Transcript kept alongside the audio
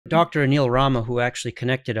Dr. Anil Rama, who actually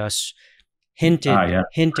connected us, hinted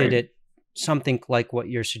right. at something like what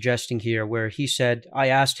you're suggesting here, where he said, I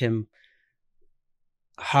asked him,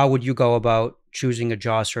 how would you go about choosing a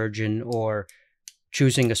jaw surgeon or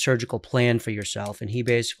choosing a surgical plan for yourself? And he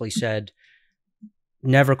basically said,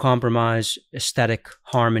 never compromise aesthetic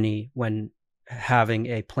harmony when having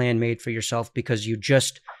a plan made for yourself, because you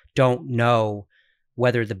just don't know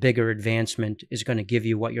whether the bigger advancement is going to give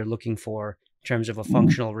you what you're looking for in terms of a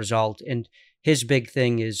functional result. And his big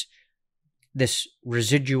thing is this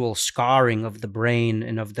residual scarring of the brain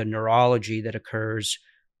and of the neurology that occurs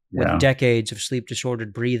with decades of sleep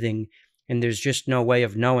disordered breathing. And there's just no way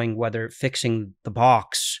of knowing whether fixing the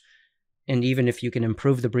box, and even if you can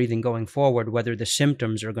improve the breathing going forward, whether the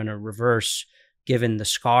symptoms are going to reverse given the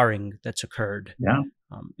scarring that's occurred.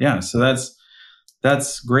 So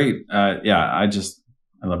that's great. I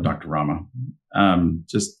love Dr. Rama.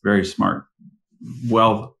 Just very smart.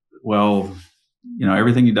 Well,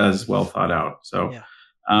 everything he does well thought out. So,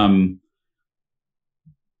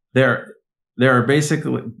 there are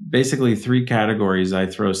basically three categories I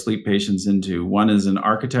throw sleep patients into. One is an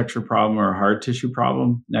architecture problem or a hard tissue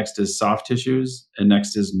problem. Next is soft tissues, and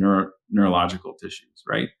next is neurological tissues,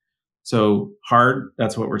 right? So hard,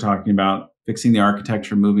 that's what we're talking about, fixing the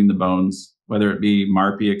architecture, moving the bones, whether it be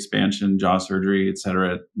MARPE expansion, jaw surgery, et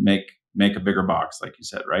cetera, make a bigger box, like you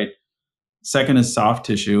said, right? Second is soft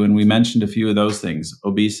tissue, and we mentioned a few of those things: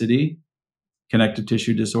 obesity, connective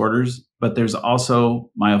tissue disorders, but there's also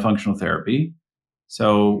myofunctional therapy.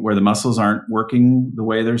 So where the muscles aren't working the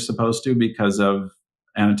way they're supposed to because of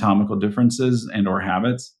anatomical differences and or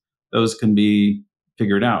habits, those can be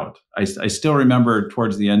figured out. I still remember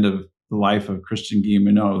towards the end of the life of Christian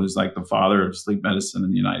Guilleminault, who's like the father of sleep medicine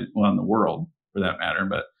in the world for that matter.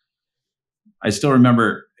 But I still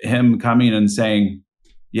remember him coming and saying,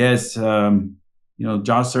 yes,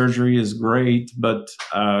 jaw surgery is great, but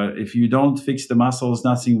if you don't fix the muscles,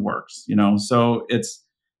 nothing works, So it's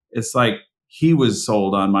like he was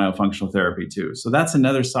sold on myofunctional therapy too. So that's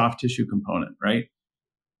another soft tissue component, right?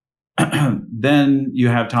 Then you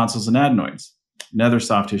have tonsils and adenoids, another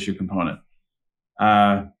soft tissue component.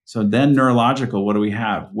 So then neurological, what do we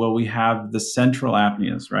have? Well, we have the central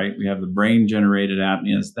apneas, right? We have the brain-generated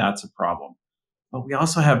apneas. That's a problem. But we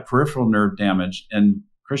also have peripheral nerve damage, and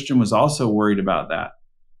Christian was also worried about that.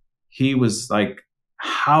 He was like,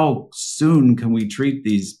 how soon can we treat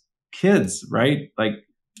these kids, right? Like,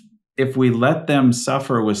 if we let them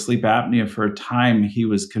suffer with sleep apnea for a time, he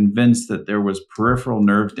was convinced that there was peripheral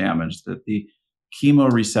nerve damage, that the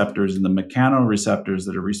chemoreceptors and the mechanoreceptors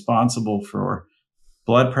that are responsible for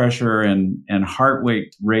blood pressure and heart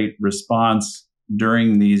rate response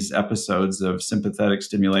during these episodes of sympathetic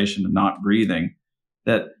stimulation and not breathing,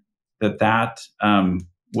 that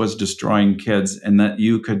was destroying kids, and that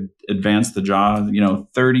you could advance the jaw,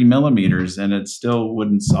 30 millimeters, and it still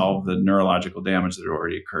wouldn't solve the neurological damage that had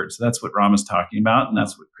already occurred. So that's what Rama's talking about, and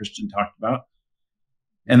that's what Christian talked about.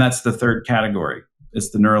 And that's the third category.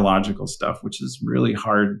 It's the neurological stuff, which is really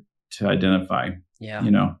hard to identify. Yeah.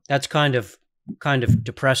 That's kind of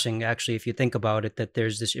depressing, actually, if you think about it, that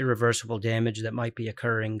there's this irreversible damage that might be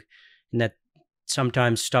occurring, and that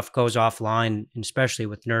sometimes stuff goes offline, and especially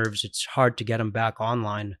with nerves, it's hard to get them back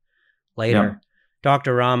online later. Yeah.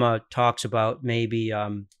 Dr. Rama talks about maybe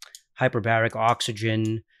hyperbaric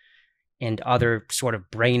oxygen and other sort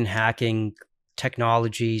of brain hacking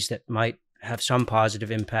technologies that might have some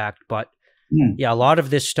positive impact. But a lot of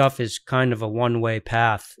this stuff is kind of a one-way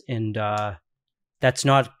path, and it's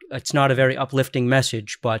not a very uplifting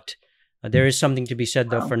message, but there is something to be said,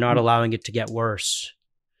 though, for not allowing it to get worse.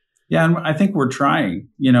 Yeah, and I think we're trying.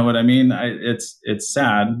 You know what I mean? It's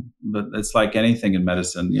sad, but it's like anything in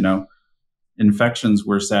medicine. Infections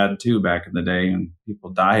were sad too back in the day, and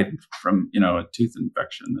people died from a tooth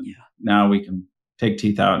infection. And now we can take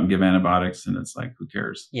teeth out and give antibiotics, and it's like, who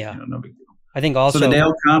cares? Yeah, no big deal. I think also so the day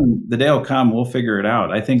will come. The day will come. We'll figure it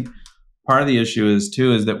out. I think part of the issue is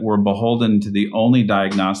that we're beholden to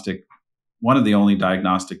one of the only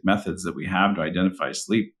diagnostic methods that we have to identify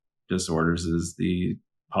sleep disorders is the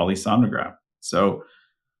polysomnograph. So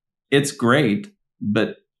it's great,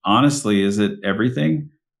 but honestly, is it everything?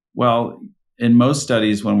 Well, in most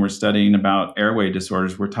studies, when we're studying about airway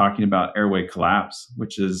disorders, we're talking about airway collapse,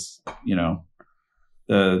 which is,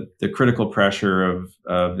 the critical pressure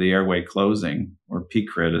of the airway closing, or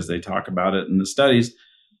PCRIT as they talk about it in the studies.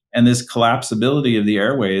 And this collapsibility of the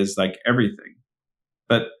airway is like everything.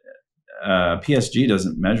 But PSG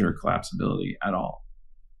doesn't measure collapsibility at all.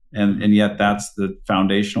 And yet that's the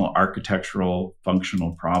foundational architectural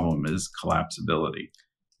functional problem, is collapsibility.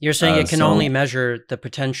 You're saying it can So only measure the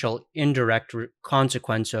potential indirect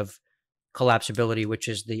consequence of collapsibility, which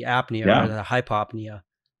is the apnea or yeah, the hypopnea,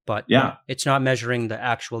 but yeah, it's not measuring the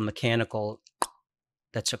actual mechanical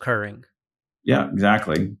that's occurring. yeah,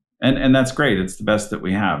 exactly. And that's great. It's the best that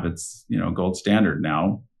we have. It's, gold standard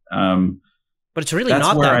now. But it's really That's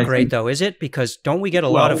not where that I great, think, though, is it? Because don't we get a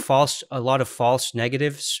lot of false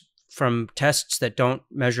negatives from tests that don't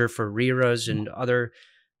measure for RERAs and other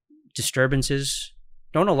disturbances?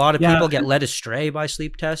 Don't a lot of yeah, people get led astray by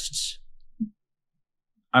sleep tests?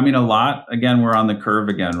 I mean, a lot. Again, we're on the curve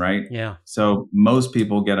again, right? Yeah. So most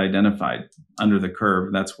people get identified under the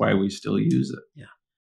curve. That's why we still use it. Yeah.